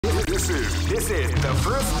This is the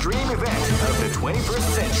first dream event of the 21st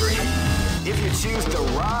century. If you choose the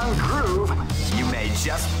wrong groove, you may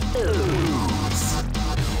just lose.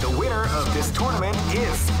 The winner of this tournament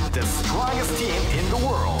is the strongest team in the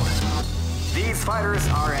world. These fighters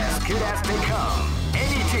are as good as they come.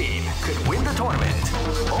 Any team could win the tournament.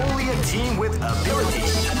 Only a team with ability,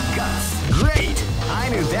 guts. Great! I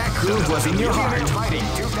knew that groove was in your heart. Fighting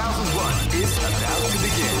 2001 is about to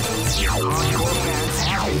begin. Hardcore fans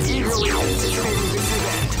have been eagerly anticipating this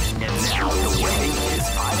event, and now the waiting is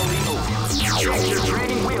finally over. Check your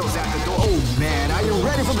training wheels at the door. Oh man, are you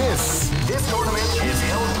ready for this? This tournament is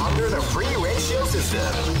held under the free ratio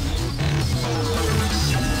system.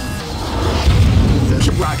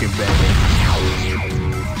 Keep rocking, baby.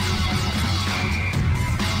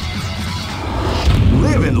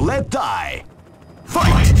 Live and let die.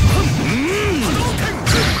 Fight!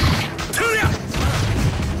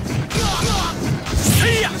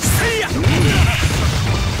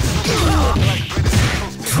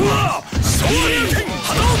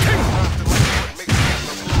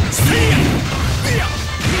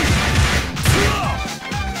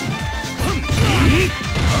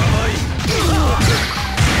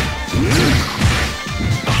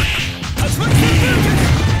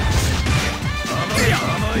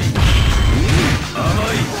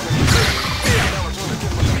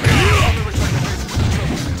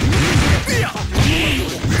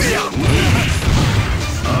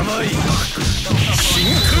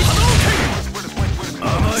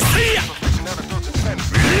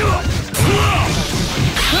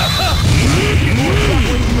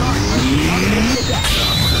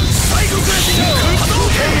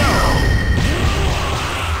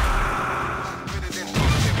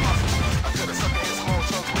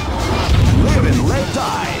 Live and let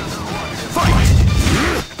die. Fight!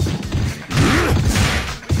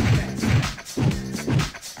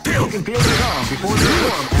 You can feel the calm before the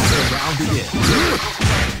storm as the round begins.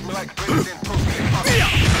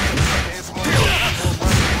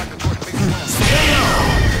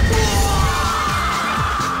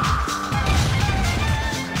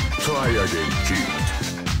 Try again, Chief.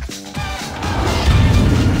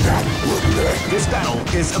 This battle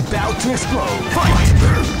is about to explode. Fight!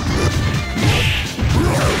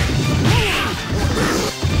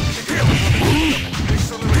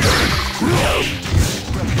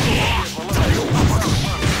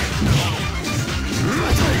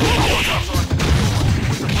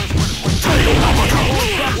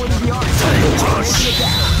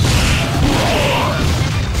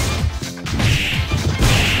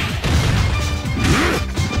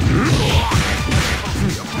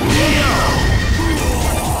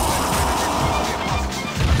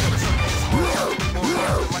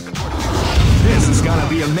 This is gonna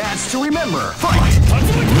be a match to remember. Fight!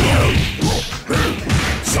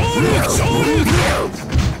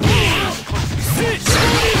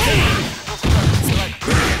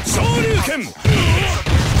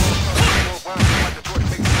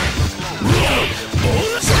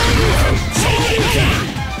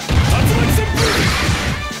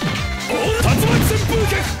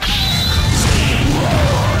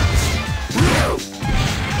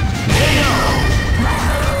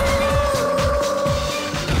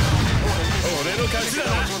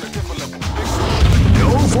 Go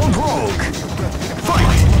for broke.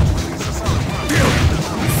 Fight!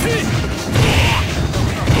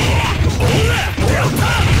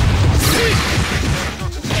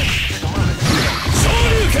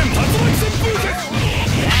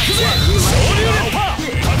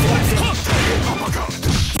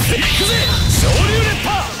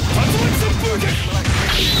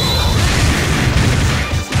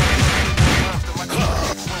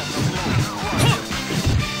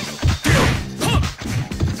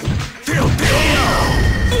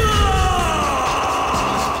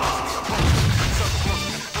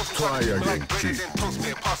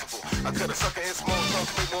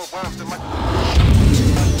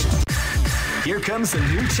 Here comes a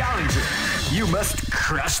new challenger. You must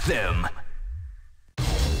crush them.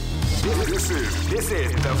 This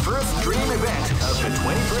is the first dream event of the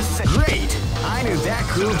 21st century. Great! I knew that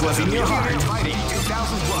groove was in your heart. Fighting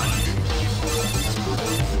 2001.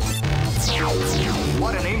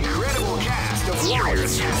 What an incredible cast of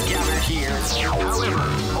warriors has gathered here. However,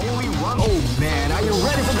 only one. Oh man, are you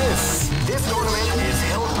ready for this? This tournament is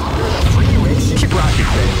held under the free ratio. Keep rocking,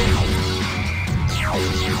 baby.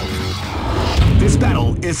 This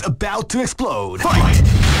battle is about to explode. Fight!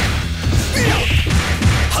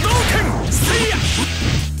 Hadouken! See ya!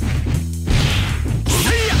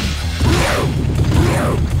 See ya!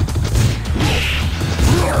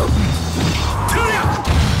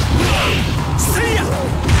 See ya!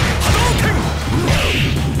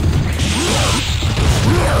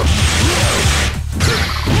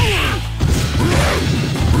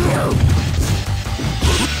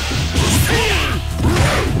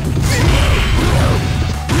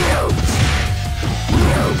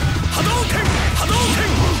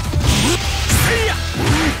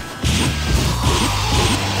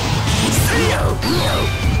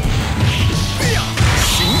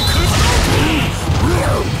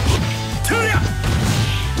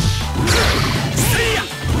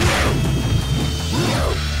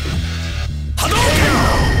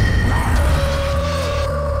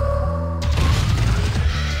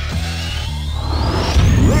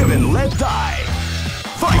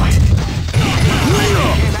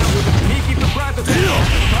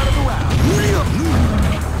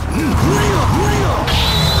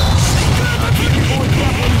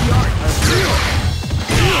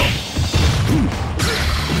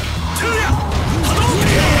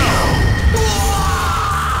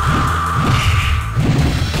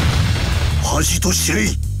 味と知れ。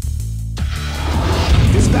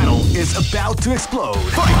 This battle is about to explode.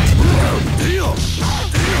 Fight!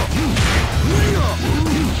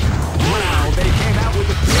 Wow, they came out with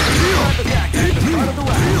a big attack at the start of the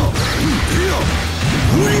round.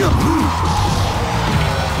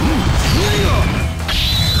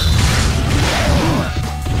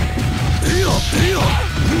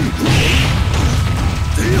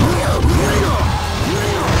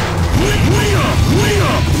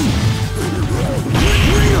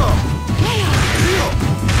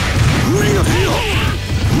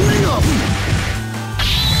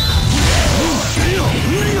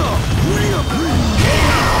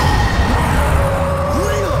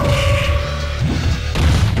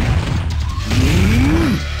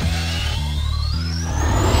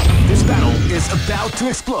 This battle is about to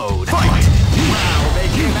explode. Fight! Wow, they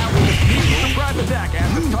came out with a sneaky surprise attack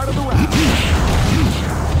at the start of the round.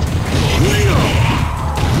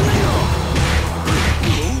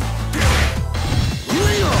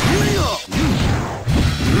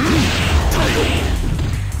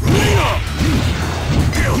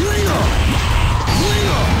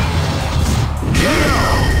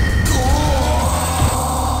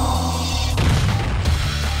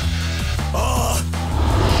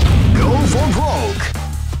 Go for broke.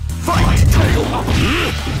 Fight!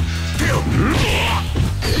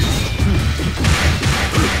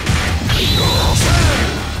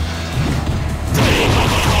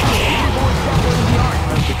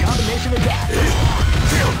 The combination attack.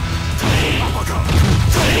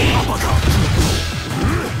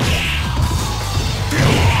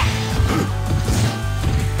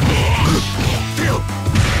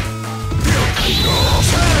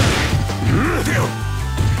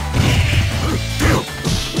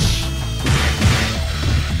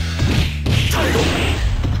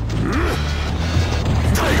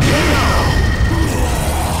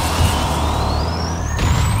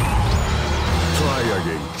 Try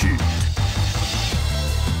again, kid.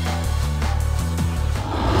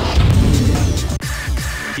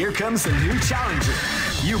 Here comes a new challenger.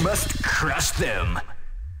 You must crush them.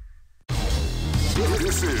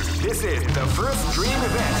 This is the first dream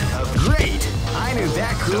event of Great! I knew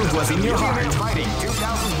that groove was in your heart. Fighting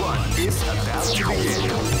 2001 is about to begin.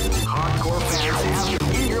 Hardcore fans have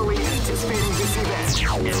been eagerly anticipating this event,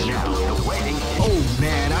 and now the waiting. Oh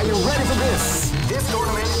man, are you ready for this? This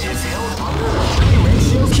tournament is held under the free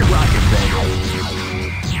ratio. Keep rocking, baby.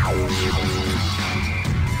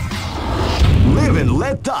 Live and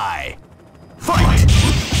let die. Fight!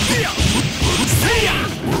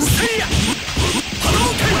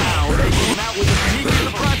 Wow, they came out with a sneaky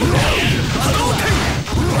surprise attack.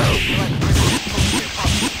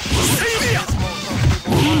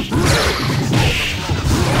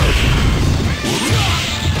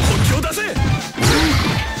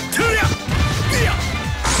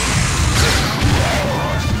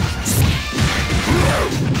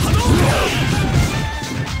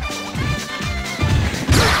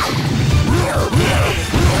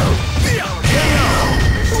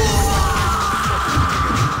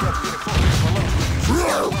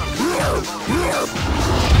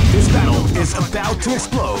 This battle is about to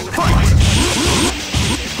explode. Fight!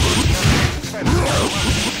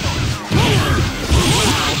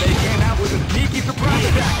 Wow, they came out with a sneaky surprise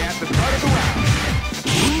attack at the start of the round.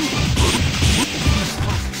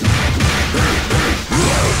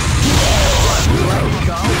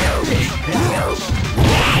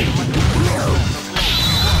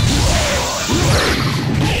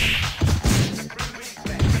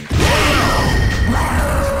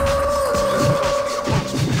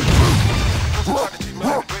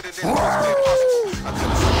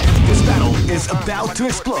 This battle is about to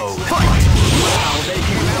explode. Fight! Wow, they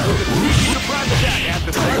came out with a sneaky surprise attack at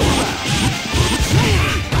the start of the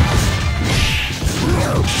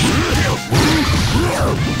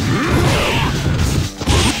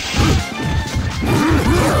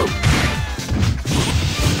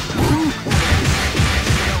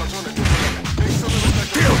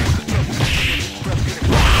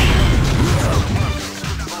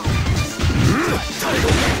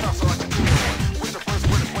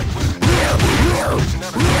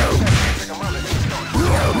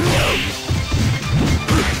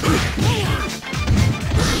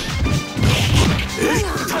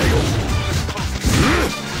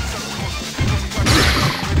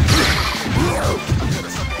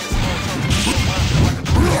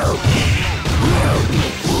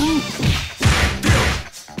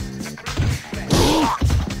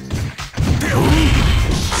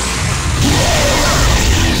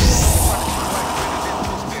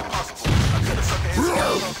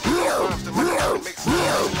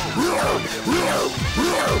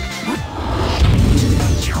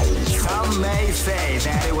may say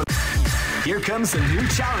that it was... Here comes a new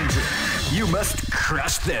challenger. You must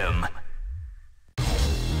crush them.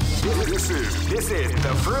 This is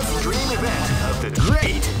the first dream event of the...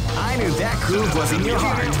 Great! I knew that groove was in your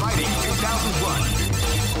heart. Fighting 2001.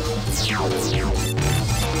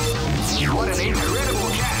 What an incredible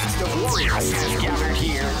cast of warriors has gathered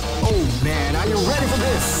here. Oh man, are you ready for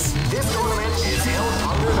this? This tournament is held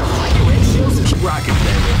under the free ratios. Keep rocking,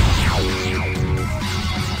 baby.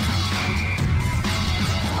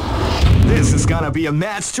 This is gonna be a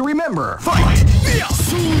match to remember. Fight!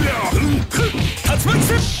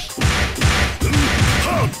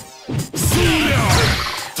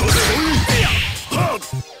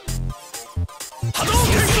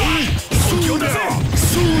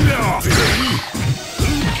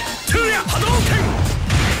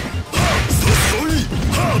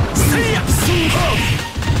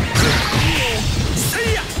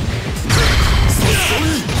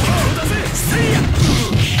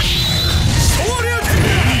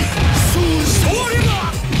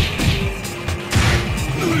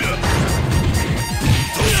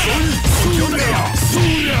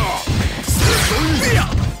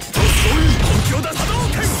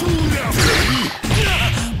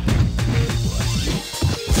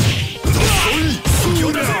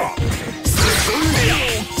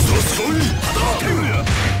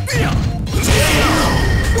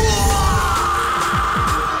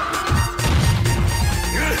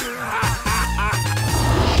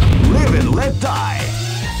 Live and let die.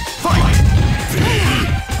 Fight!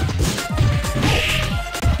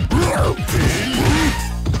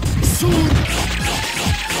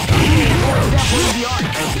 The art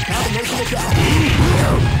of the combination attack.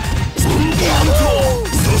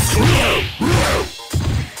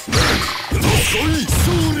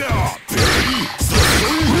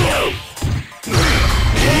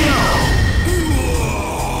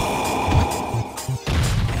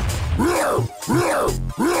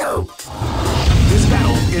 This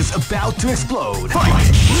battle is about to explode. Fight!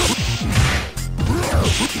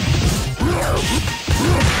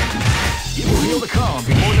 You will feel the calm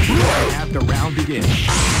before the storm as the round begins.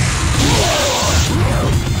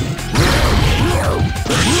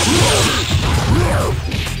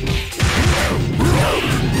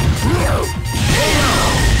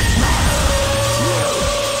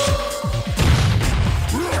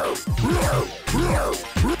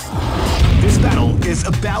 This battle is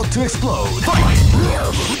about to explode. Fight!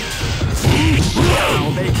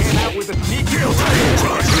 Wow, they came out with a sneak kill.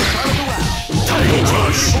 Title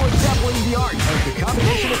Crush! Before defining the art of the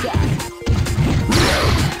combination attack.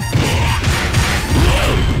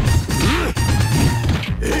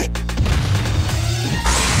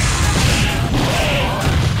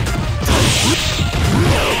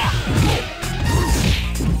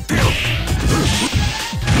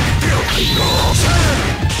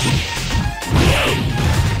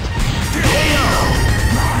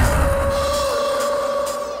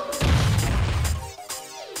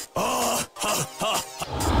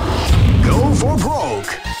 Go for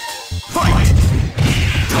broke. Fight!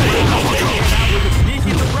 With a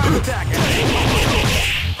sneaky surprise attack.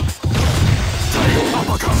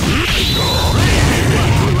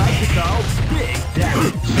 We like to call big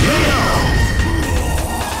damage.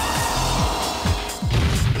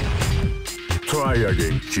 Try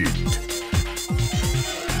again, cheat.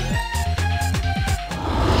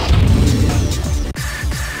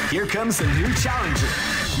 Here comes a new challenger.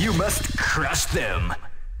 You must crush them.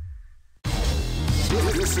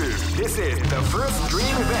 This is the first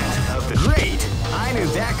dream event of the... Great! I knew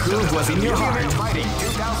that groove was in your heart. Fighting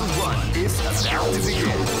 2001 is about to begin.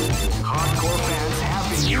 Hardcore fans have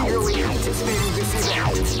been eagerly anticipating this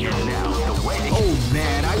event. And now, the waiting... Oh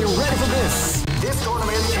man, are you ready for this? This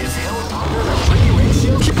tournament is held under the free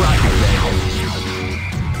ratio... Keep rocking, baby.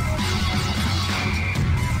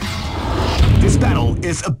 This battle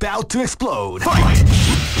is about to explode. Fight!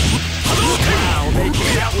 Wow, they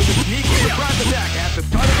came out with a sneaky surprise attack at the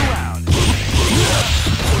start of the round.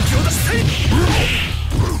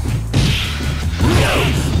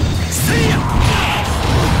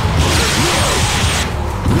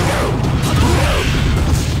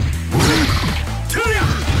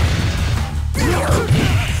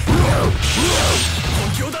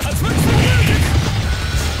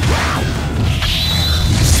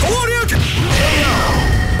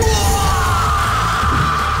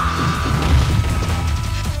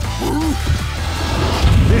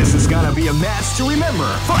 This is gonna be a match to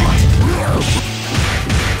remember. Fight!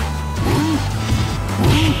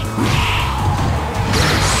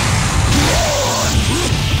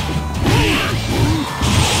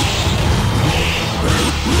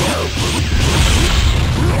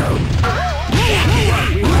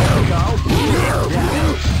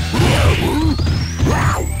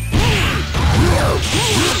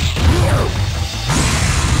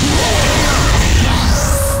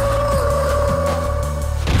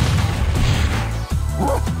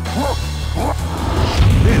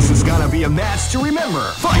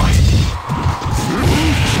 remember. Fight!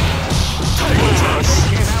 Tiger Crush!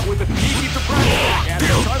 They came out with a sneaky surprise attack at the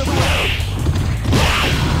start of the round.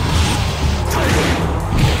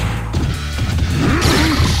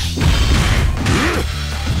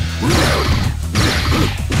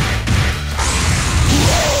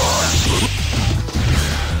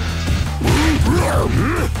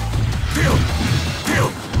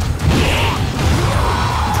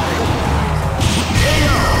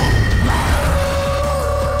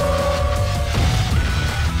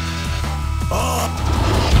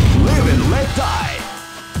 Live and let die.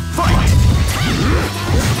 Fight!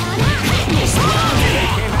 They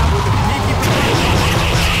came out with a sneaky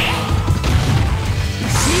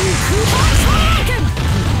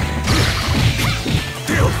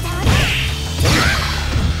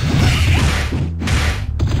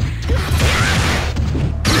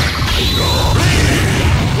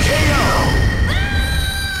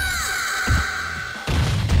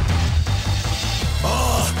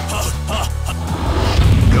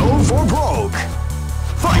Go for broke.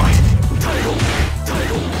 Fight!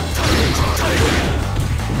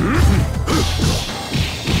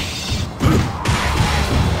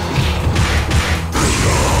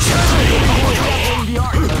 The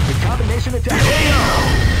art of the combination attack.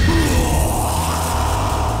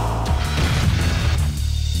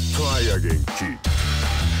 Try again, cheat.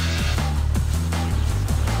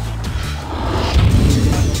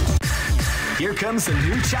 Here comes a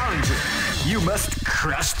new challenger. You must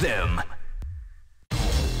crush them.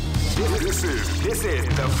 This is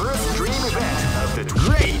the first dream event of the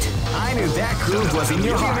great. I knew that groove was in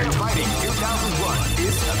your heart. Fighting 2001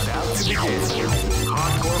 is about to begin.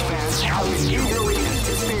 Hardcore fans have been eagerly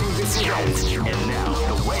anticipating this event, and now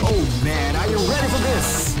the wait. Oh man, are you ready for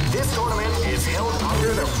this? This tournament is held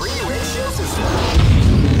under the free ratio system.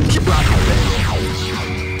 Keep rocking, baby.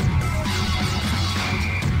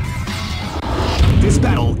 This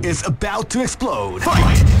battle is about to explode.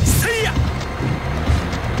 Fight! See ya!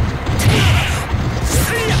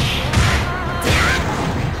 See ya!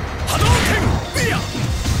 Hadouken! Via!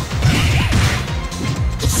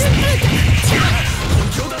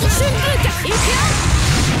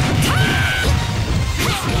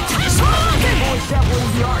 Always dabbling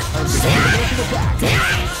the art of the combination attack.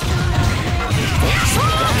 That's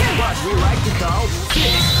what we like to call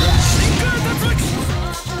big dash.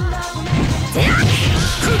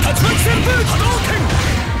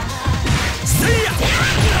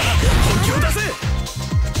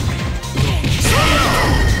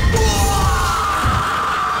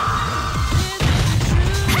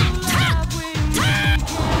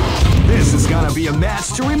 This is gonna be a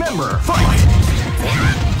match to remember. Fight!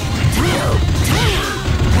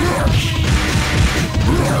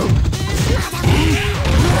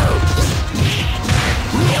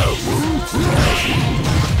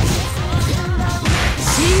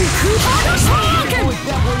 Always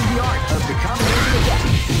dabbling the art of the combination attack.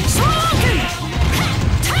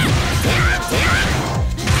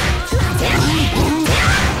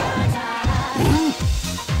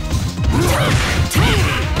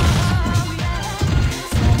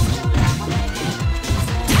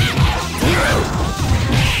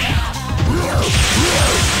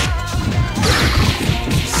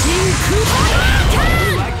 What we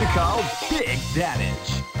like to call big damage.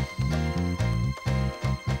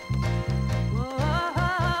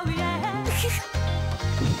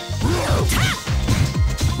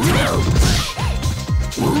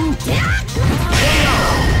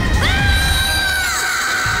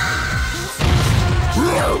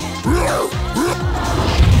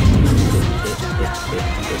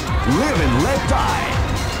 Live and let die.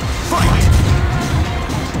 Fight!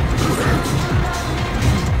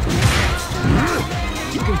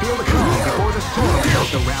 You can feel the calm before the storm as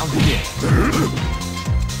the round begins.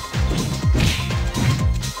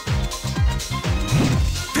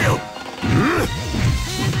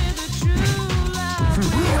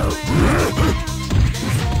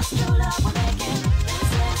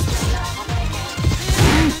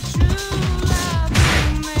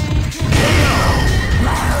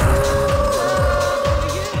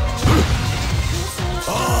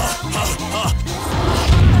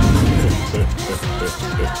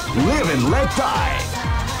 Live and let die.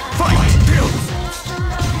 Fight!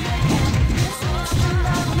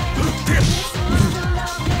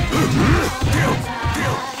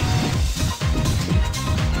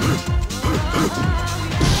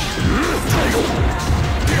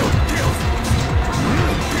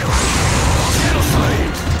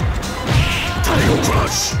 Tiger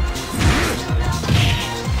Crush!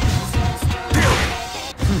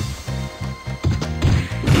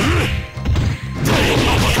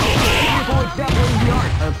 Definitely the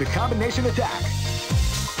combination attack.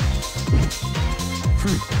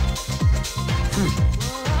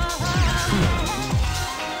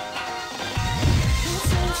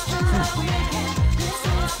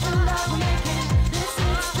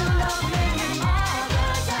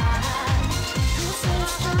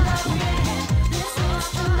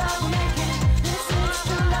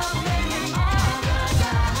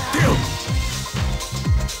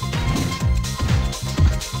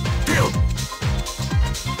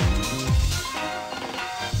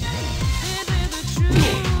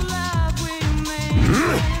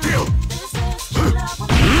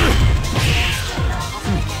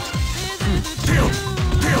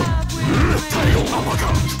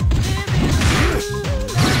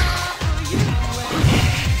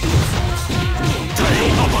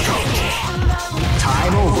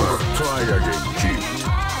 Time over. Try again, kid.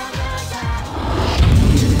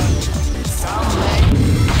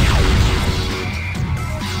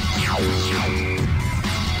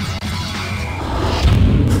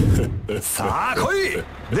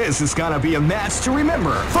 This is gonna be a match to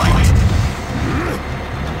remember. Fight!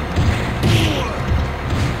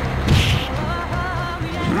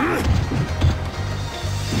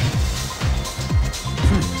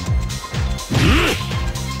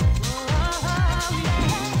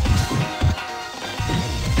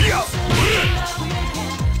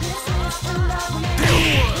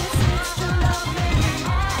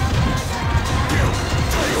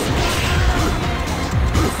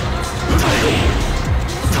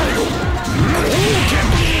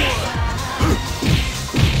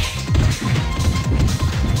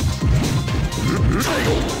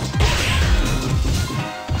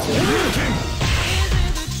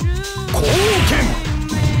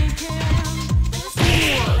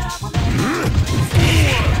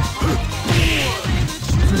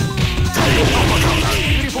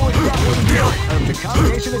 The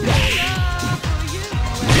combination attack.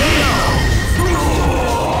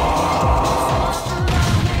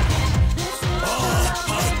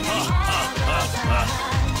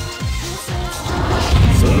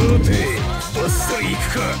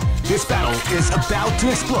 This battle is about to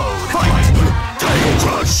explode. Fight! Title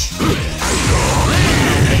Crush!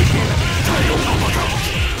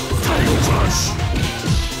 Title Crush!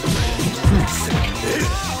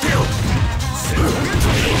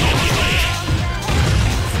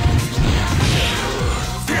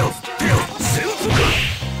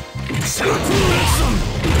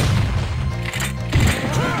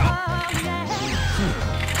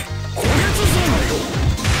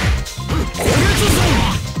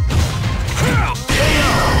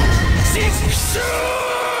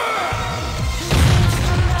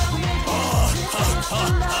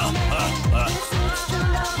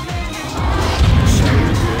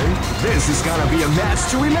 This is gonna be a match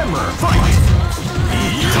to remember. Fight!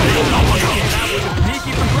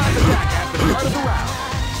 Sneaky surprise attack at the start of the round.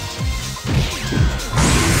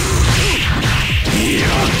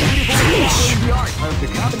 The art of the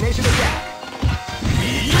combination attack.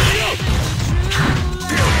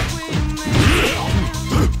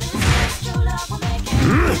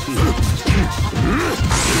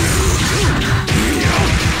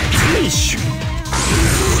 Finish!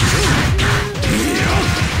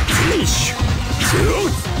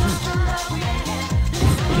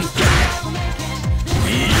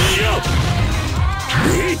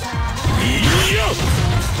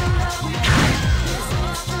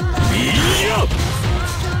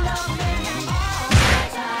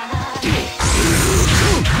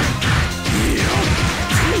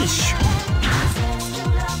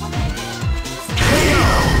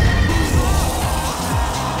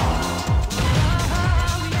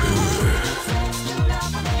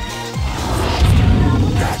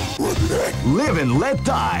 Live and let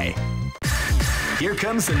die. Here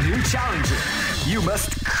comes a new challenger. You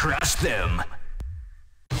must crush them.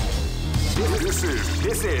 This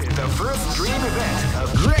is the first dream event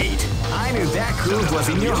of Great! I knew that groove was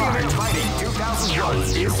in your heart. Fighting 2001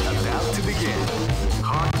 is about to begin.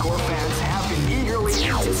 Hardcore fans have been eagerly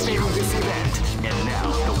anticipating this event, and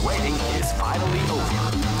now the waiting is finally over.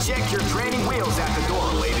 Check your training wheels at the door,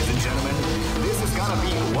 ladies and gentlemen. This is gonna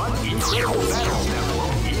be one incredible battle that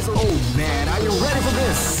won't easily... Oh man, are you ready for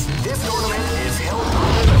this? This tournament is held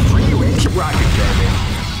under the free range rocket, baby.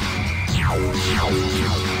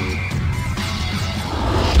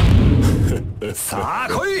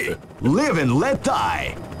 Live and let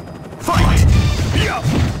die. Fight!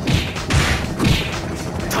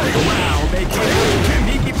 Wow, they can't.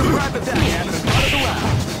 He keeps a private attack at the start of the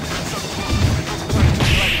round.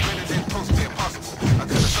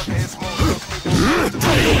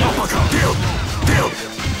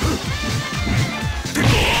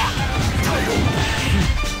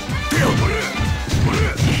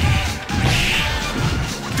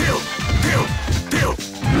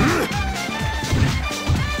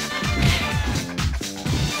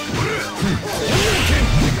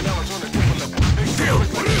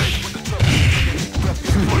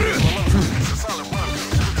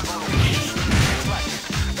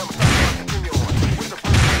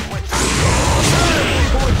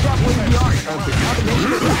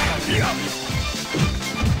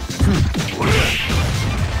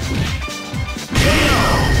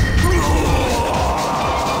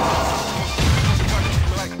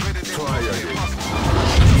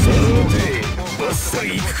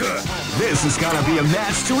 This is gonna be a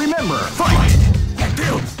match to remember. Fight!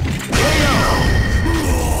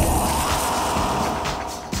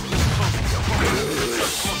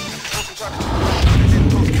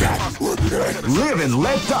 Live and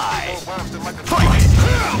let die. Fight!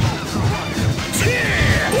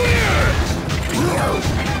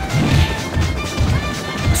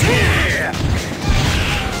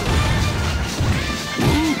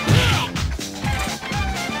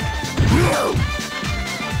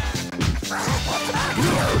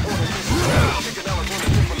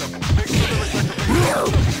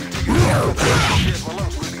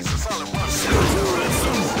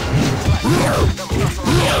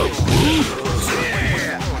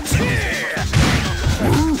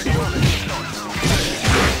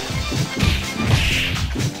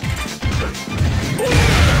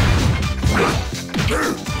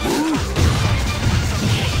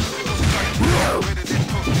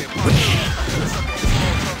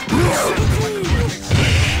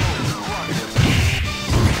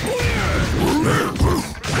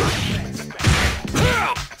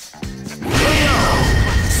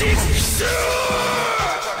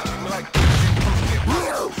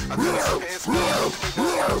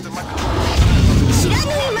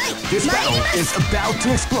 This battle is about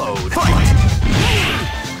to explode. Fight!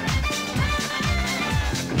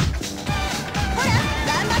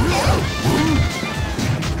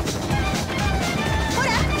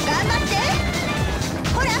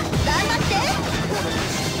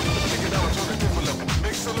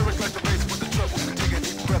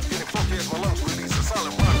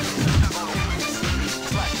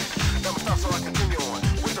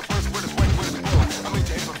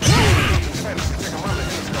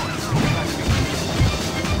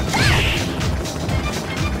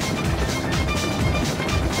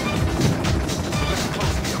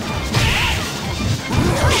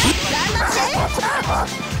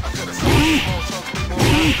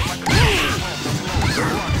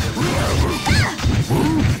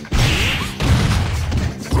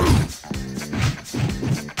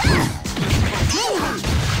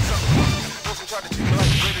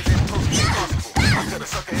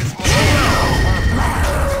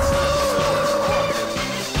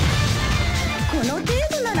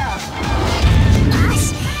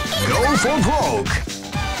 Go for broke.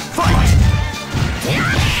 Fight!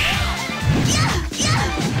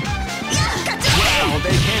 Well,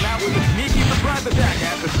 they came out with a sneaky surprise attack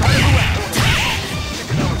at the start of the round.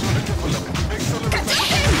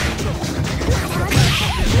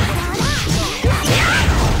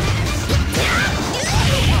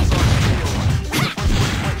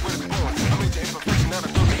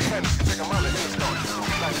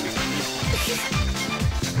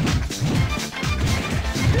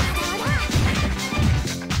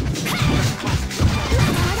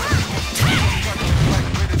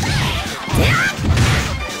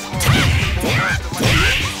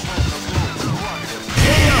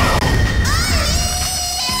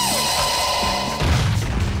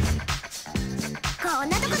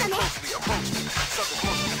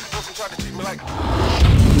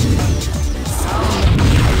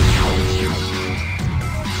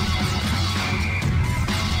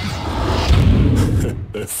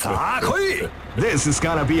 This is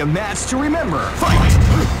gonna be a match to remember. Fight!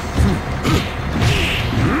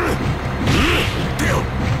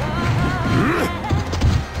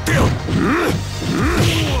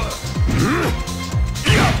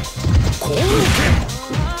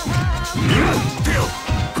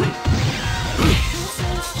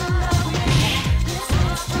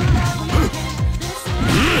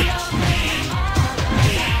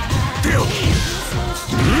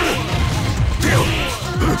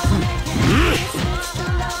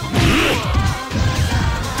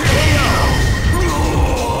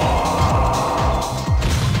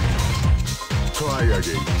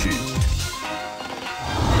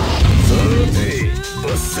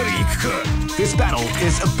 This battle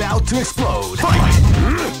is about to explode. Fight!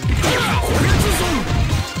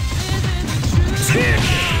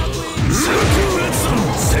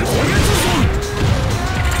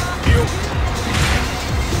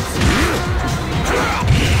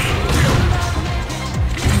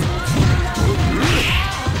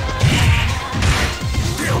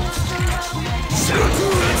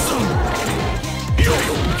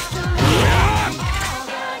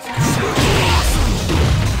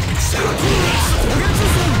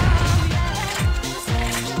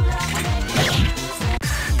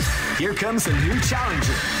 Here comes a new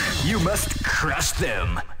challenger. You must crush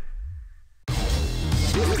them.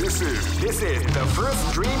 This is the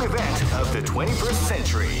first dream event of the 21st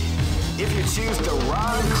century. If you choose the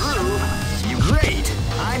wrong groove, You great!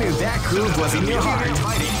 I knew that groove was in your heart.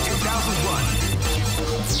 Fighting 2001.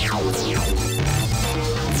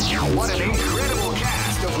 What an incredible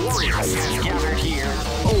cast of warriors has gathered here.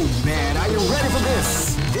 Oh man, are you ready for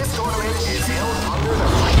this? This tournament is held under the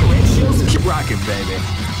Flycade shields. Keep rocking, baby.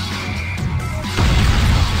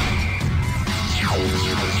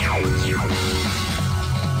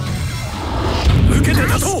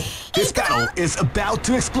 This battle is about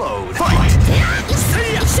to explode. Fight!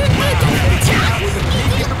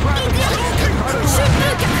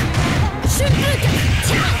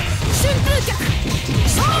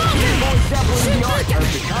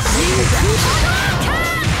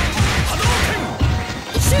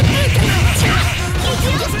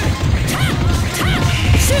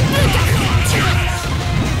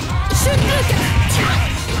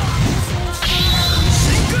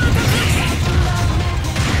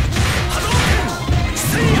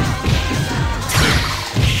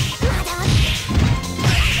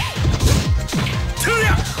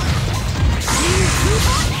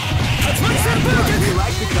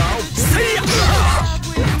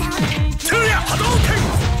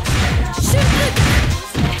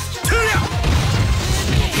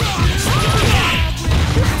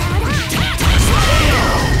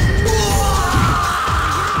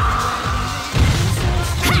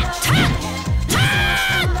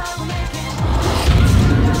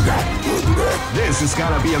 This is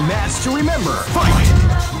gonna be a match to remember. Fight!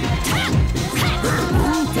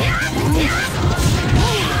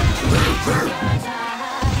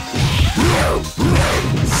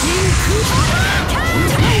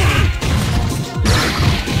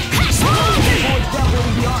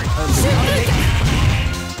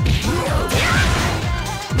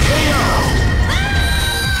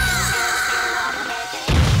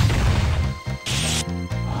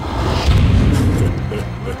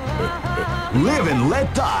 Live and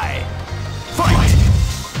let die. Fight!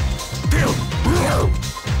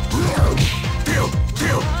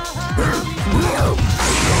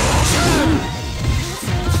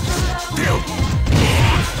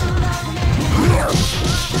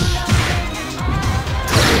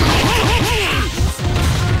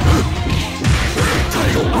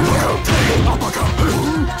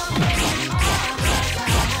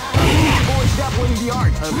 Boys dabbling the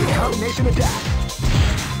art of the combination attack.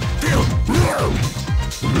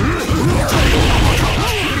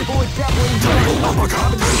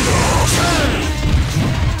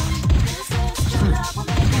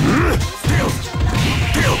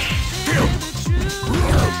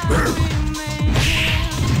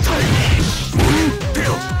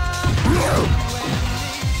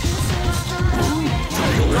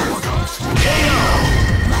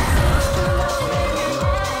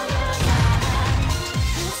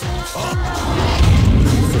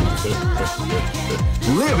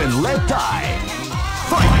 Live and let die.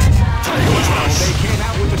 Fight! Wow, they came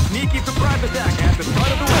out with a sneaky surprise attack at the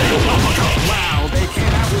start of the round. Wow, they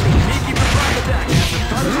came out with a sneaky surprise attack at the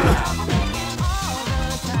start of the round.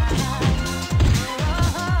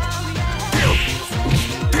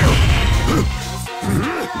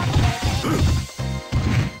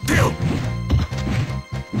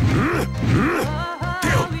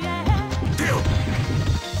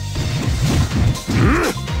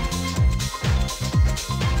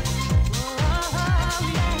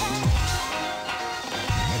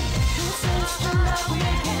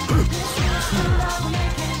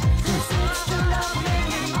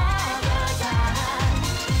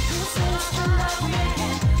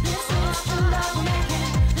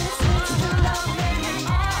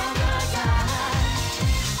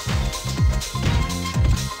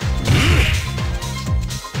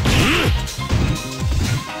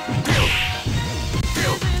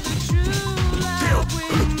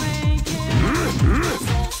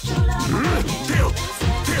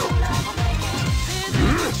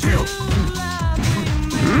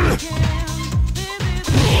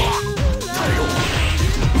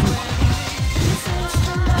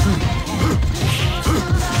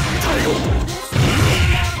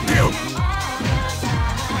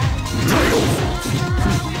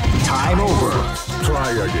 Time over.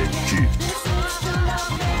 Try again, kid.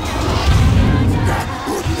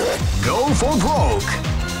 Go for broke.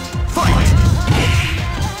 Fight!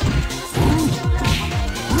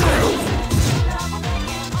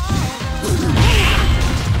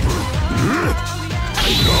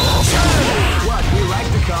 What we like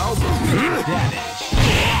to call big damage.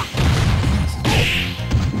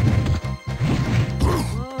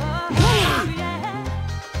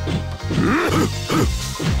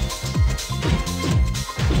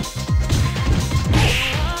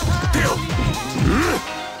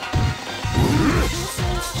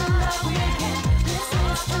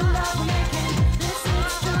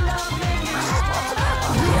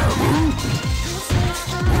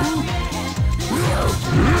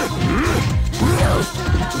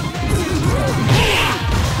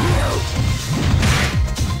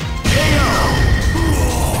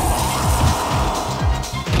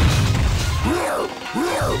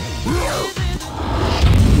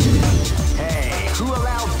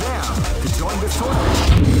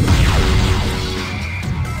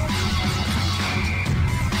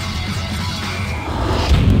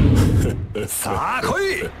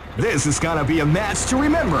 This is gonna be a match to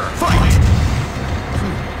remember. Fight!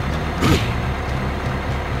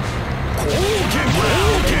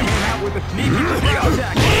 Out with a sneaky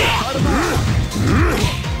attack. Start of the round.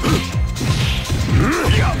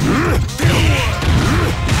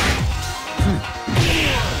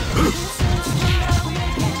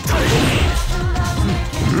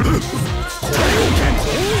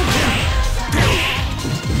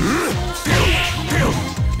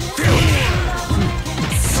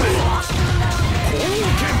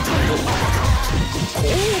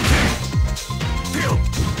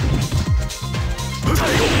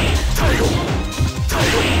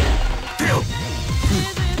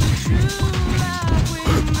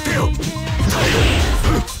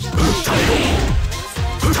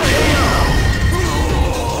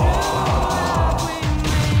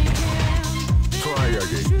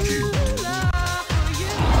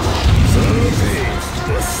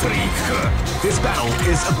 This battle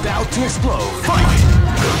is about to explode. Fight!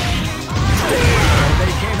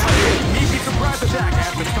 They came out with a sneaky surprise attack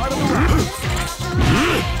at the start of the round.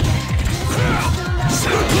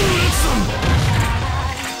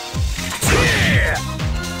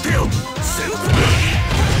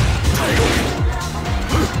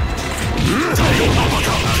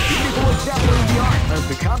 Beautiful example of the art of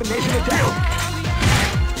the combination attack.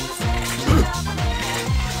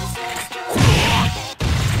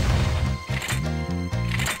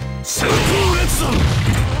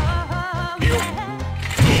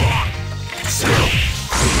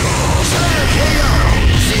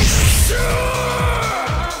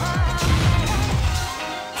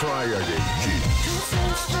 Try again, kid.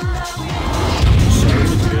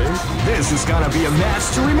 This is gonna be a match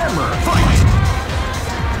to remember. Fight!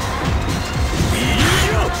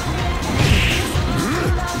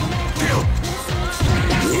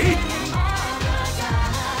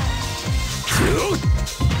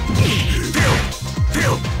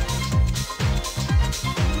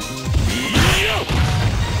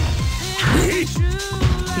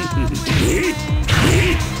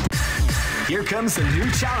 Here comes a new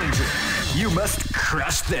challenger. You must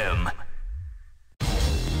crush them.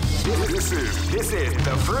 This is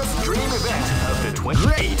the first dream event of the 20.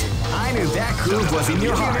 Great! I knew that groove was in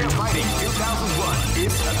your heart. Fighting 2001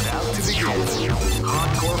 is about to begin.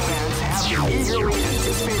 Hardcore fans have been eagerly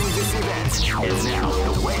anticipating this event, and now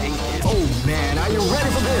the waiting is... Oh man, are you ready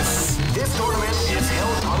for this? This tournament is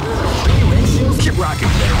held under the free ratios. Keep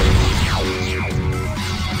rocking, baby.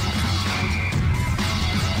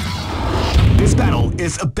 This battle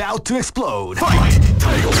is about to explode. Fight!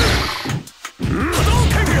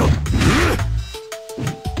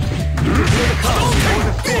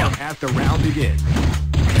 As the round begins.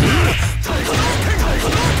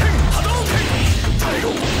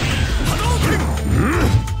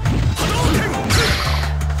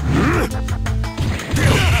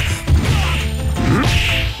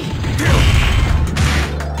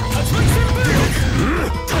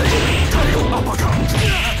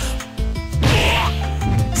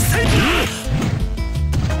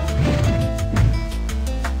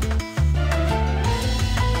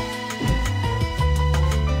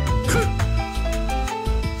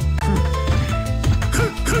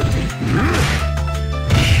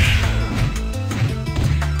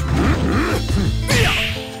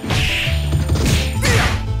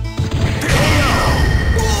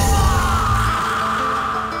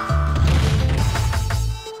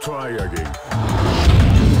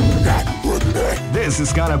 This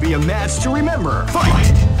is gonna be a match to remember.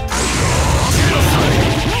 Fight!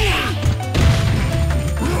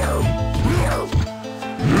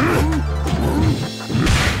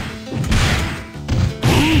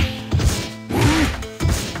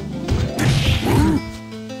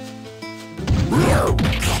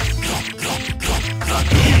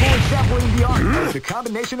 People exampling the art of the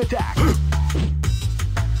combination attack.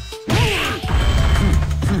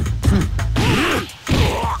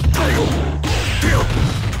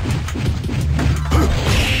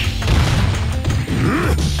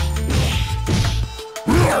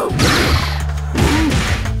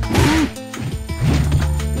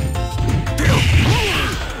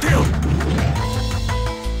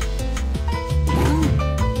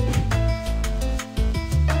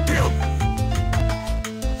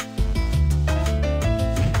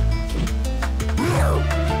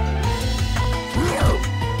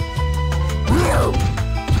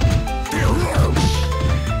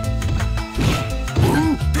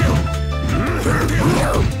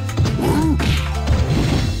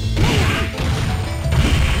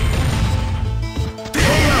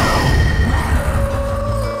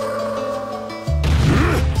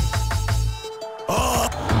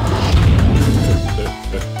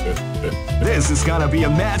 is gonna be a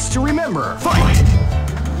match to remember. Fight!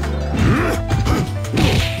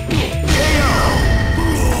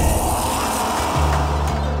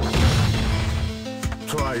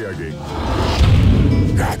 Try again.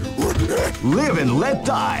 Live and let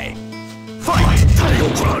die. Fight!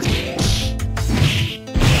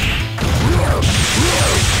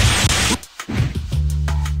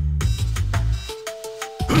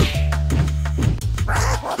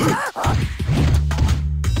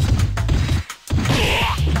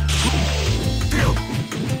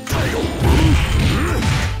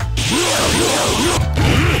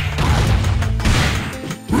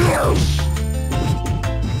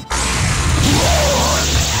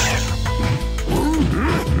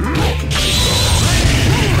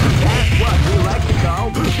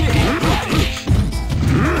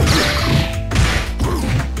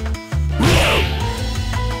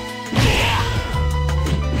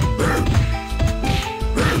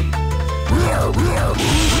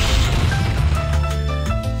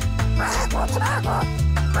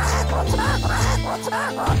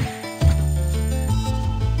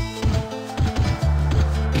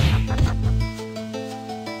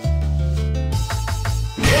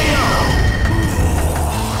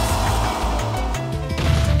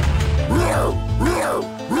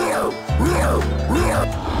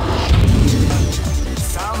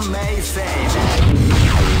 Some may say that.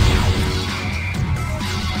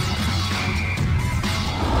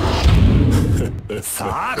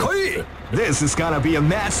 This is gonna be a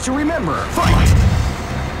match to remember. Fight!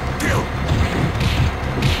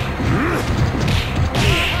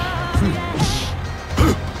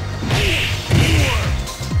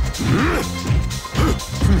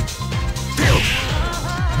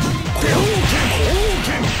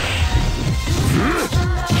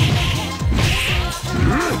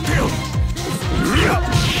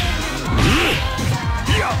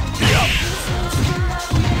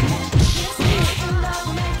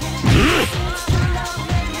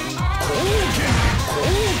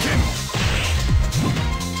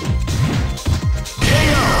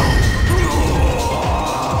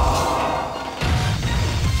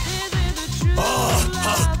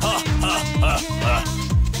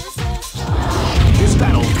 This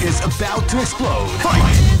battle is about to explode.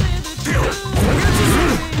 Fight!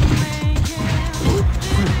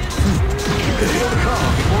 Feel the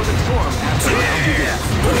calm before the storm after the round begins.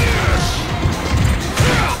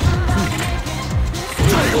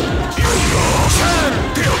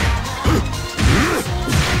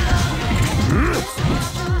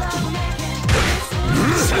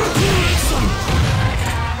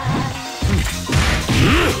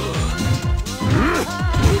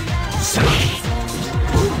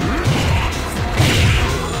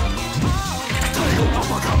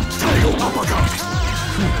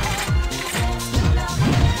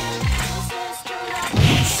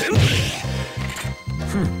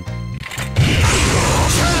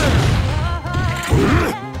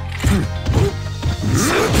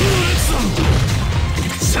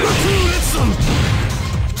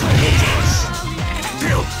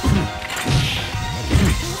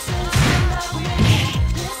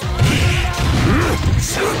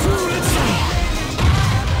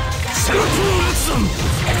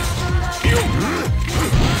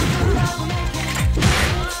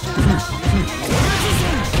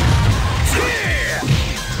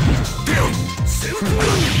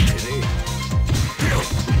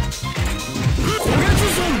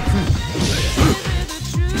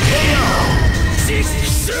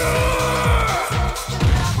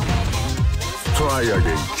 Try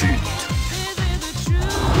again, G.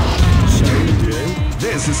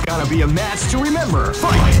 This is gonna be a match to remember.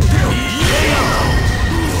 Fight!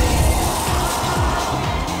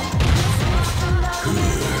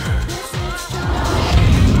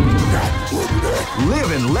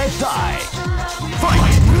 Live and let die.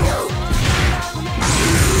 Fight!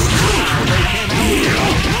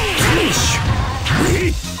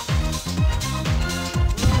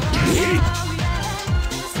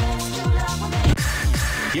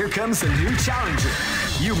 Here comes a new challenger.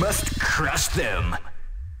 You must crush them.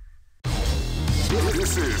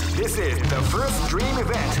 This is the first dream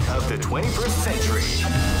event of the 21st century.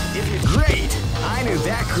 If you're great, I knew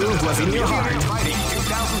that groove was in your heart. Fighting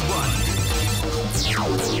 2001.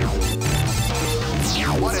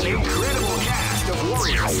 What an incredible cast of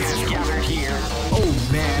warriors has gathered here. Oh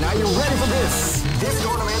man, are you ready for this? This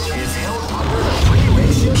tournament is held under the free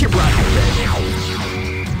ratio. Keep rocking, baby.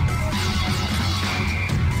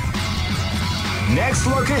 Next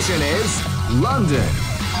location is London.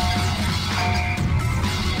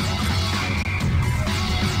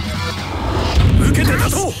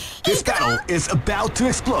 This battle is about to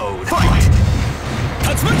explode. Fight!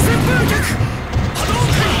 They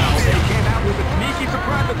came out with a sneaky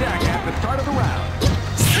surprise attack at the start of the round.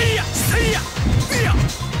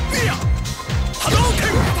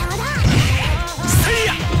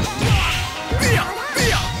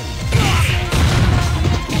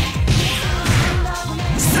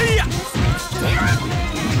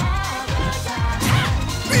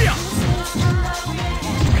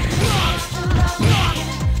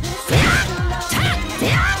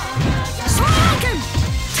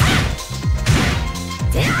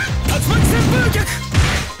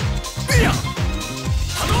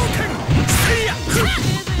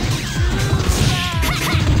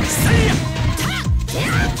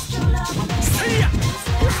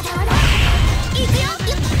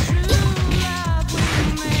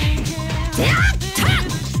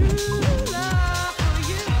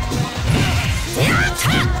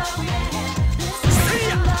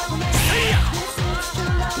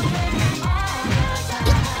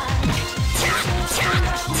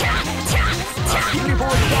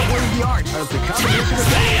 The art of the combination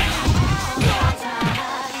attack.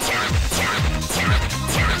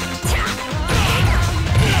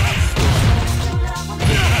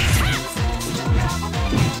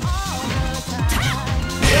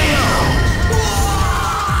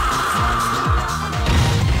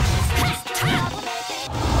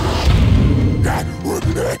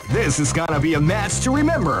 This is gonna be a match to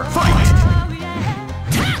remember. Fight!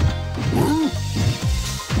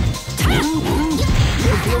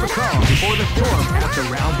 Feel the calm before the storm as the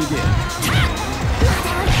round begins.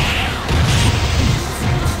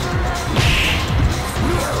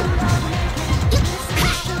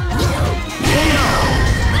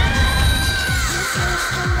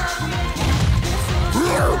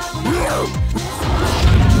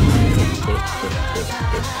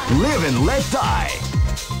 Live and let die.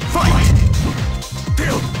 Fight!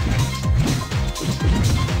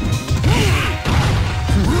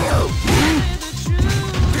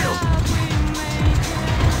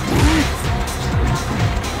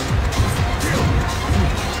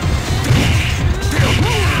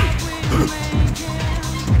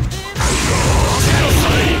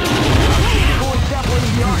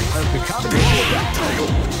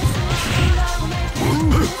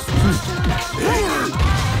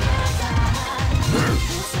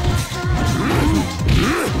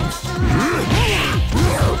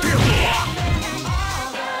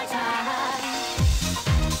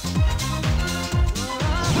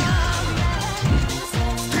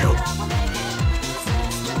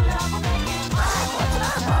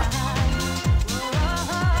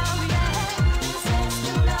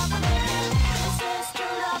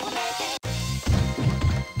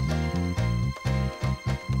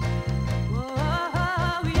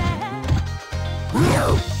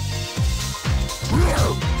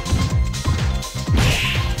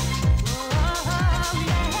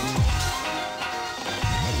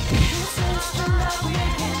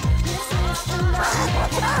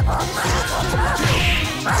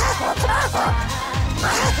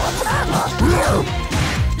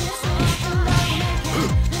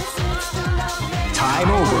 Time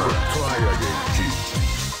over. Try again, Chief.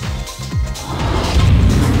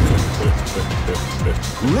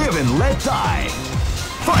 Live and let die.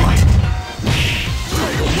 Fight!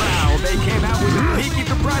 Wow, they came out with a sneaky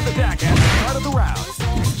surprise attack at the start of the round.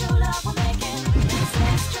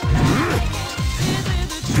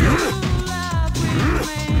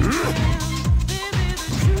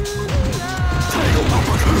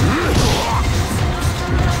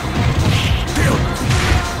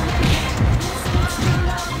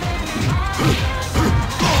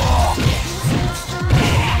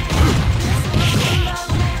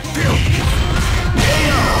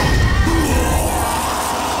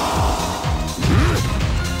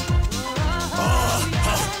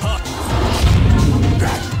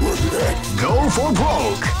 Go for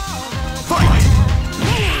broke. Fight!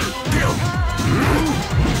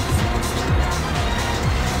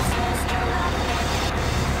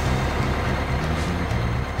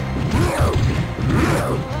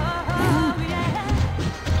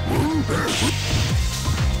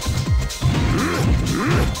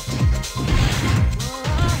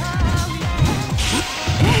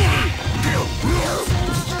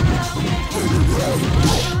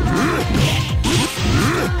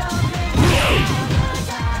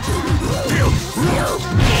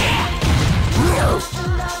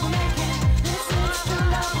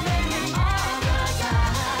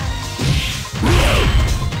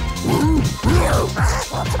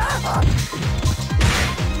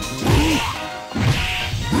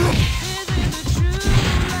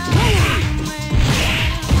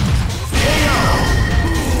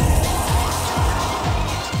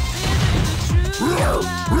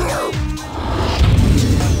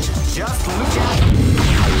 Trust Lucha.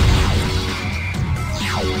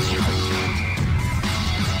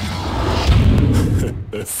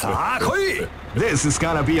 This is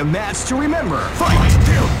gonna be a match to remember. Fight!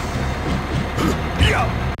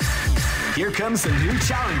 Here comes a new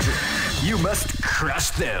challenger. You must crush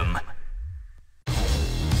them.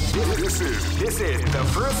 This is the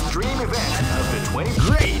first dream event of the 20.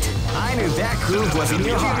 Great! I knew that groove was in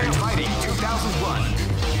your heart. Fighting 2001.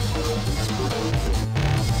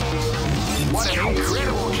 What an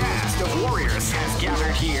incredible cast of warriors has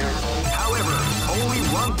gathered here. However, only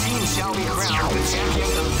one team shall be crowned the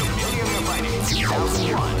champion of the Millionaire Fighting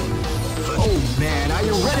 2001. Oh man, are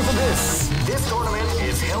you ready for this? This tournament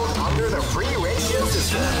is held under the free ratio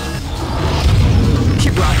system.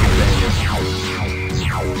 Keep rocking, baby.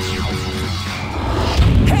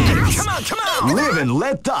 Hey, come on! Live and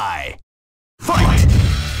let die. Fight!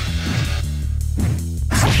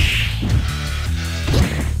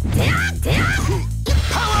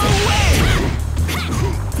 Power away! Power away!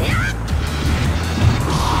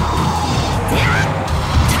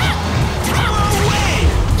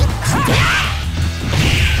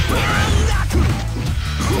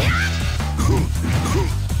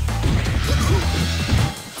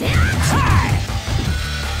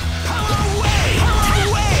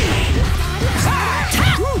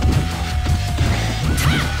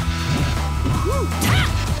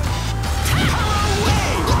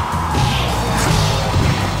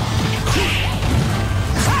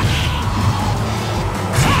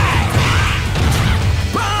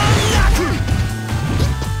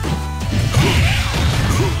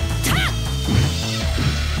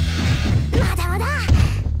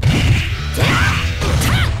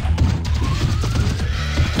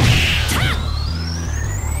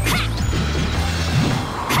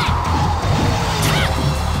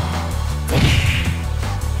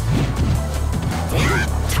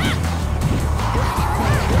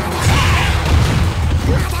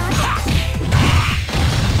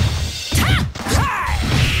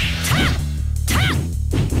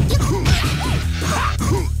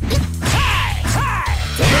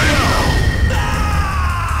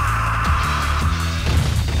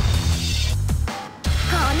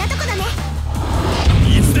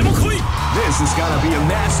 This is gonna be a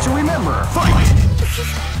match to remember. Fight!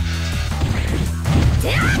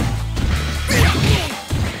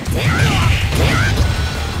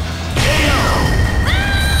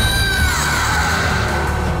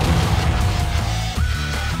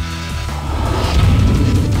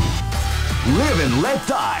 Live and let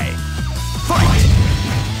die. Fight!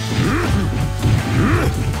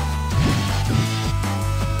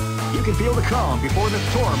 You can feel the calm before the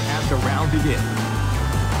storm as the round begins.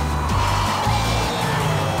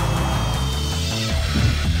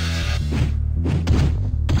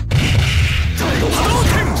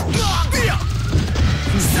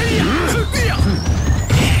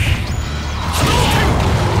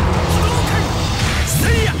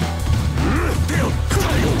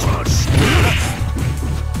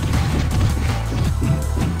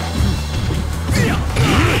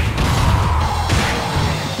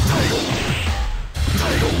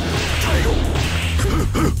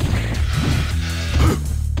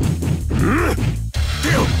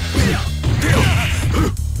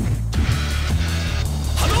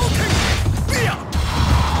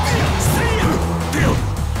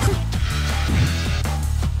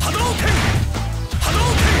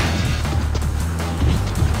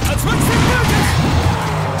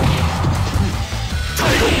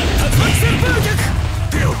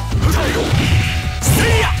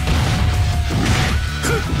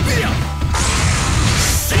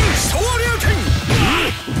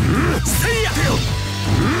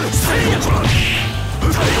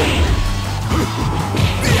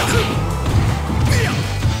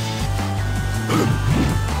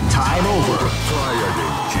 Time over. Try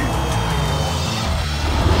again, kid.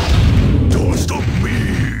 Don't stop me.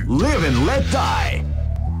 Live and let die.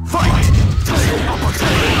 Fight! They came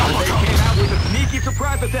out with a sneaky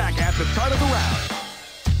surprise attack at the start of the round.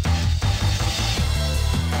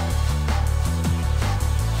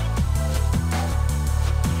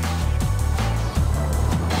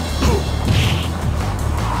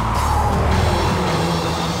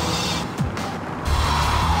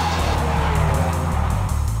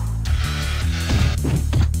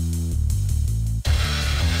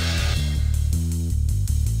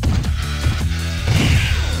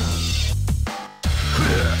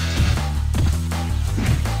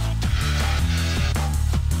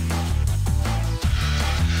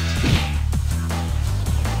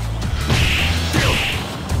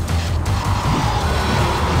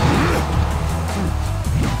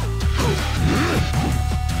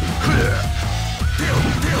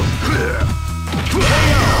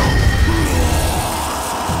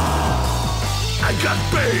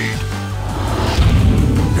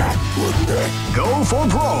 Go for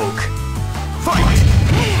broke. Fight.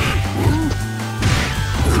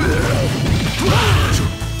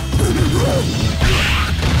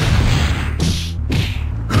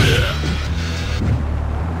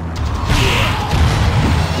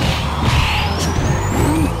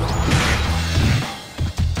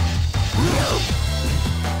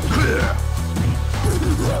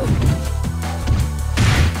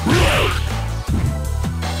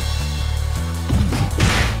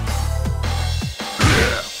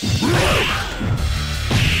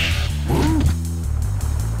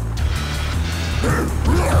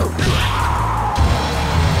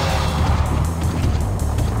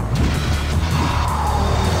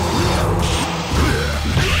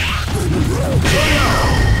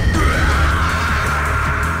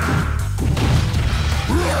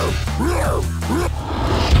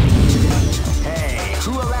 Hey,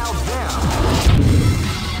 who allowed them?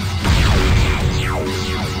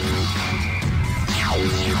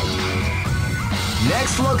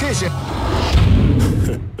 Next location.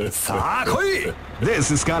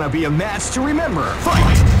 This is gonna be a match to remember.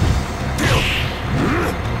 Fight!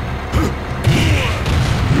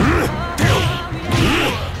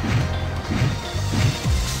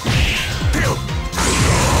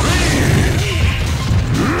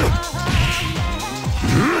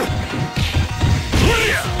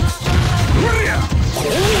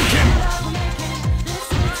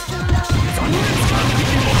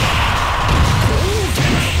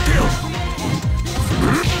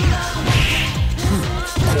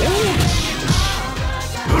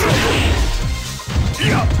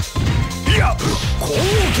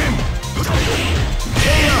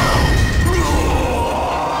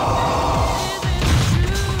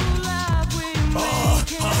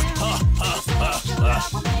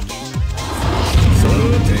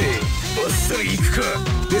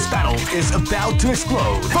 This battle is about to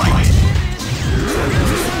explode. Fight!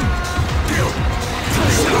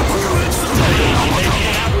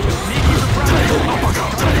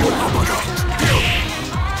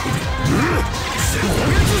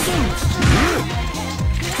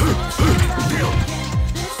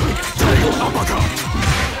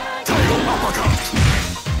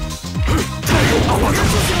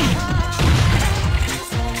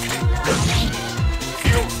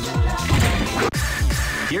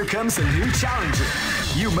 Here comes a new challenger.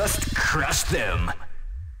 You must crush them.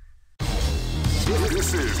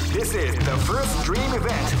 This is the first dream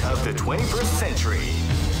event of the 21st century.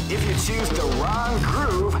 If you choose the wrong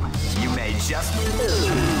groove, you may just lose.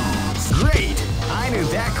 Great! I knew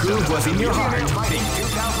that groove was in your heart. Fighting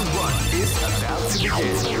 2001 is about to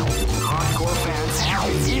begin. Hardcore fans have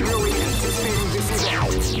been eagerly anticipating this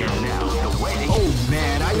event. And now the waiting. Oh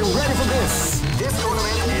man, are you ready for this? This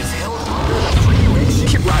tournament is held under the free ratio.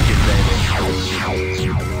 Keep rocking, baby.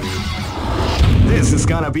 This is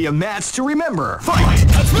gonna be a match to remember. Fight!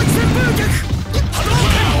 Wow,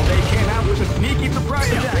 they came out with a sneaky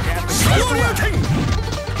surprise attack at the start of the round.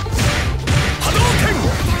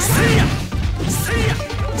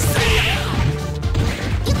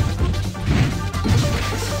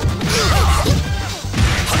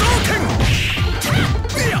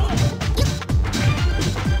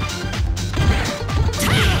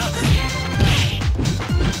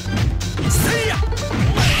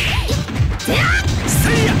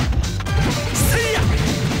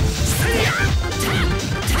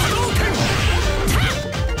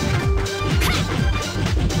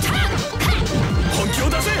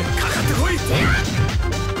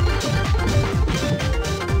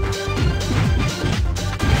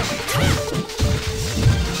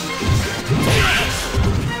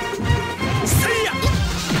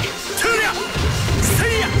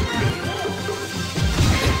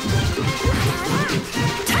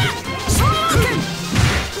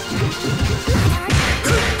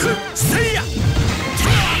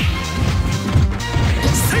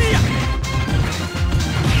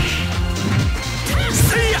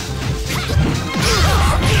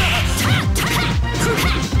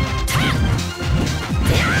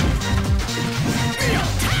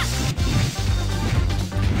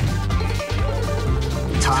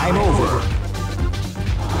 Time over.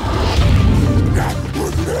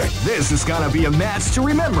 This is gonna be a match to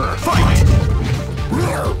remember. Fight!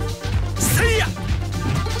 See ya!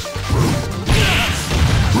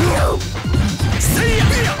 See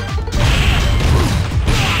ya!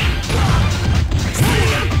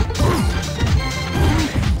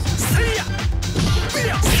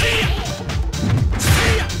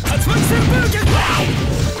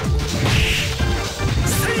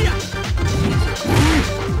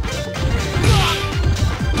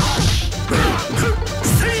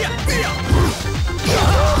 See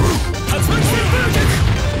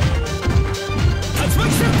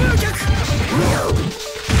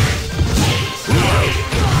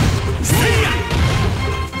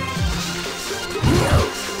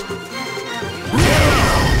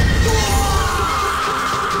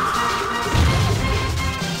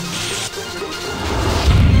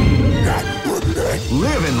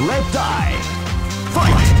and let die.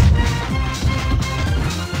 Fight!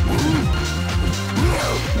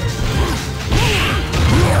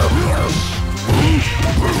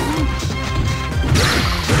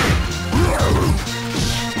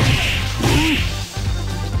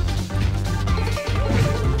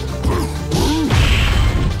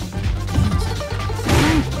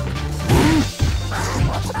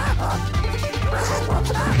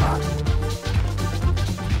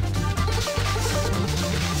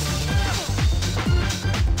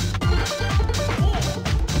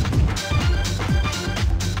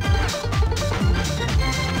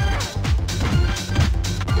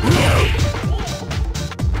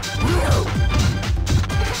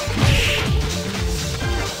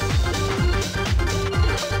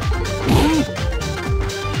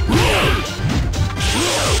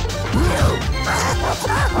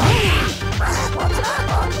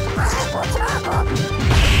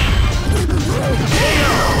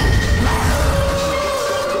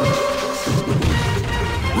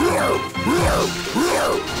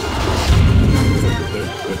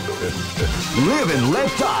 Live and let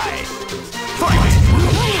die. Fight!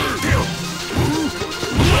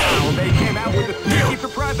 Wow, they came out with a sneaky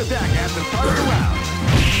surprise attack at the start of the round.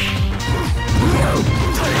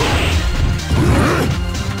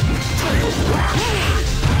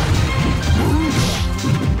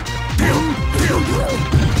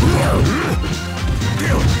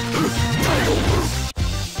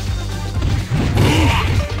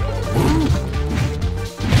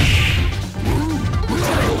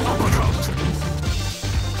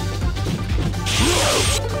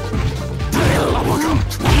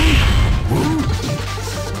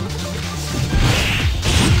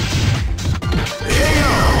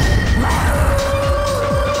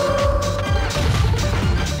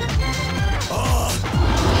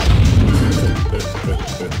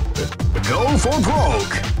 Go for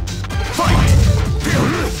broke. Fight!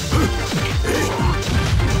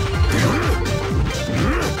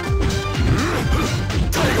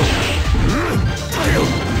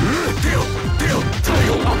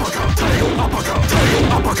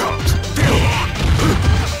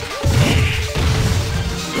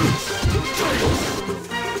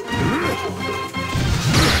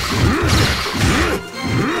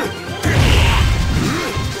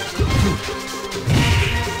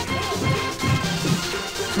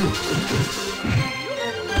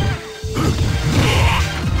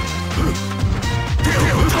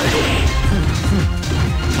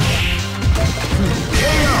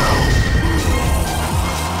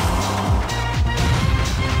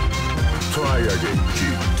 Try again,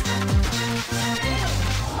 kid.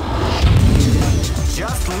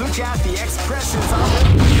 Just look at the expressions of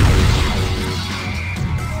it.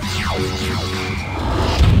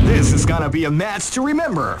 This is gonna be a match to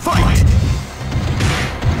remember. Fight!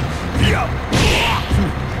 Yeah.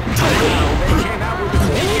 They came out with a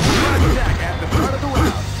sneaky surprise attack at the start of the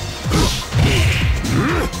round.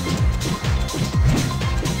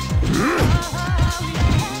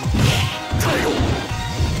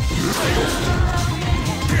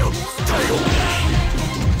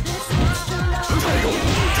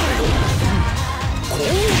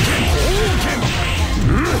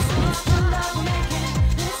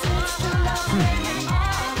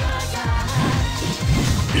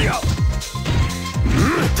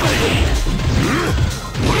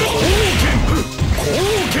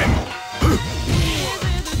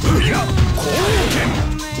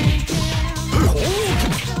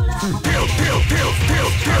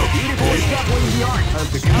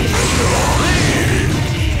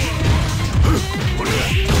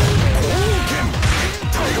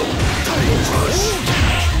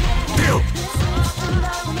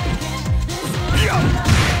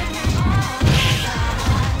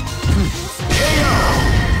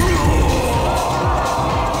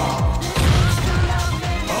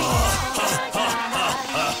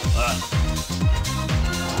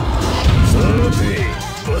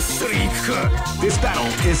 This battle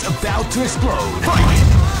is about to explode. Fight!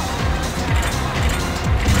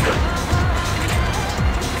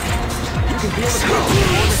 You can feel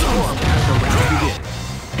the storm as the round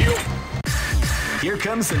begins. Here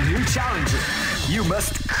comes a new challenger. You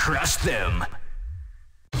must crush them.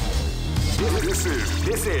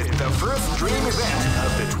 This is the first dream event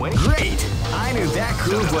of the 20. Great! I knew that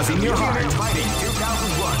groove was in your heart. Fighting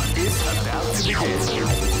 2001 is about to begin.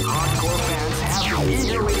 Hardcore fans have been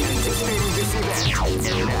eagerly anticipating this event,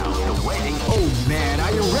 and now the waiting. Oh man,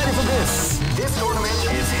 are you ready for this? This tournament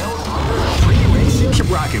is held under a free ratio. Keep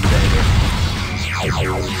rocking, baby.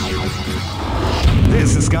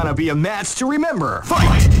 This is gonna be a match to remember.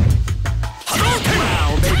 Fight!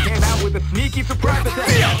 Wow, they came out with a sneaky surprise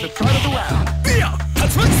attack. the start of the round.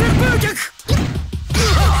 竜巻旋風脚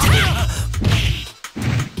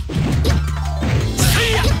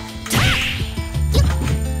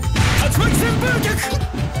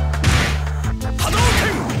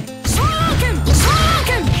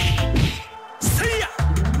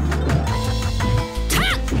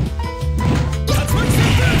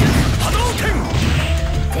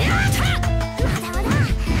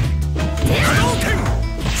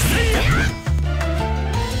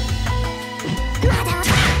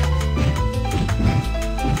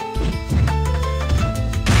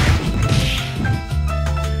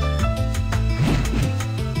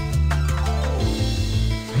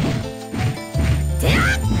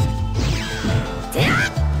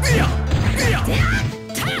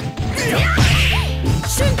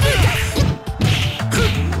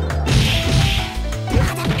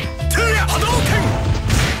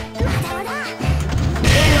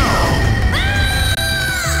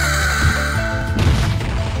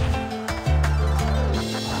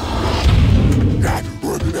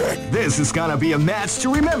This is gonna be a match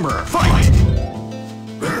to remember. Fight!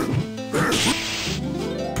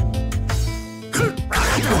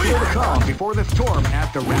 Feel the calm before the storm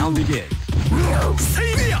as the round begins.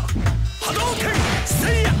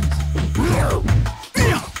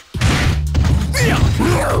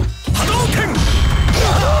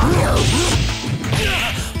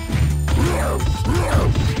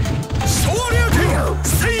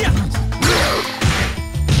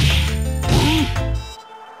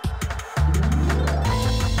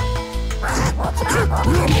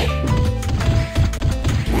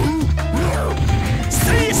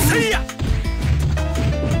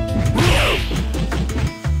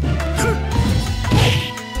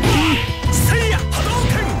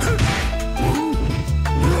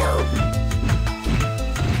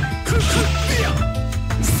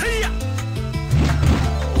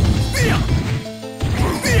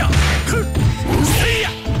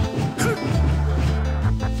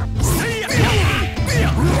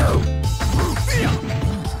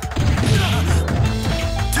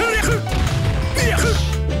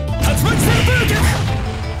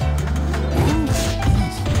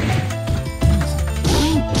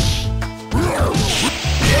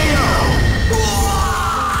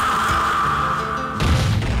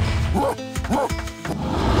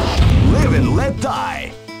 Live and let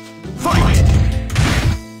die. Fight!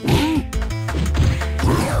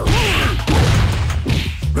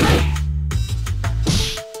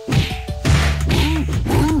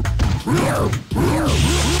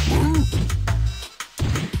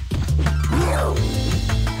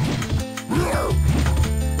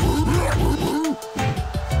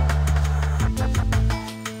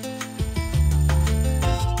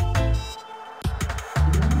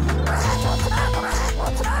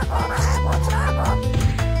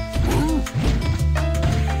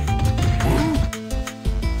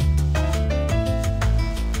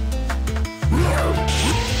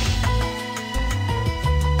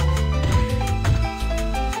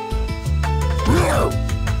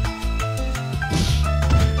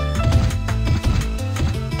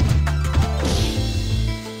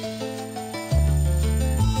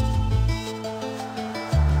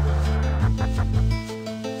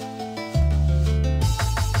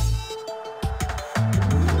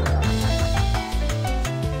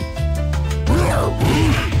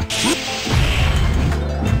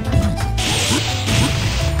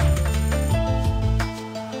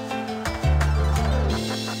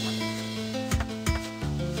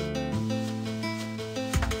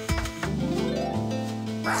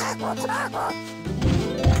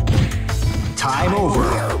 Time over.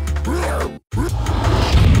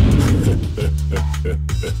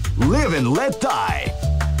 Live and let die.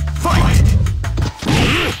 Fight!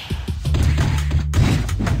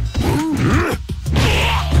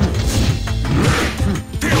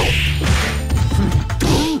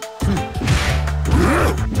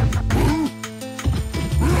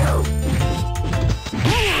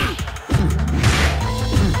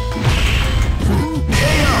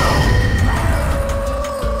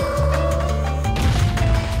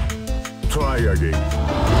 Try again.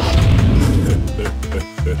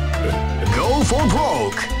 Go for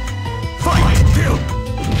broke. Fight!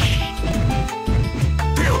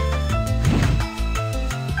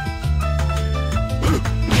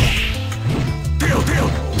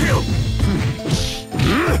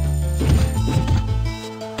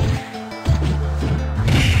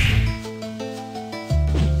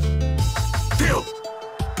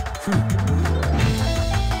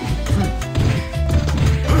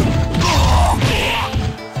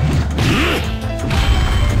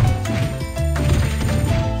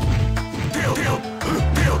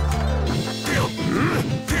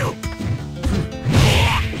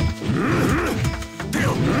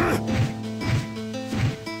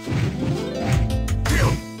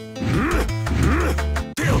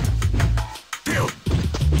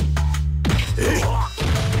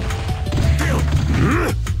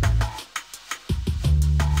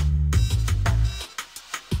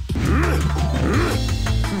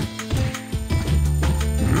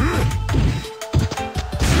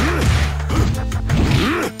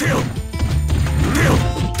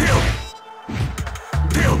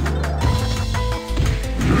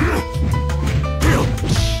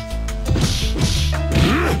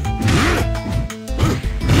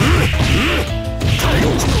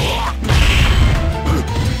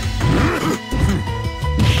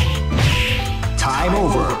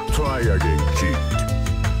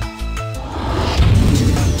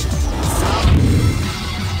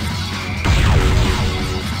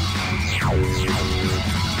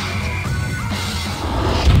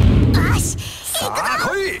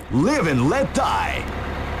 even let die.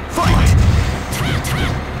 Fight!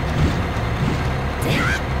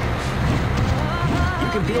 You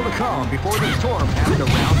can feel the calm before the storm as the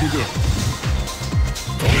round begins.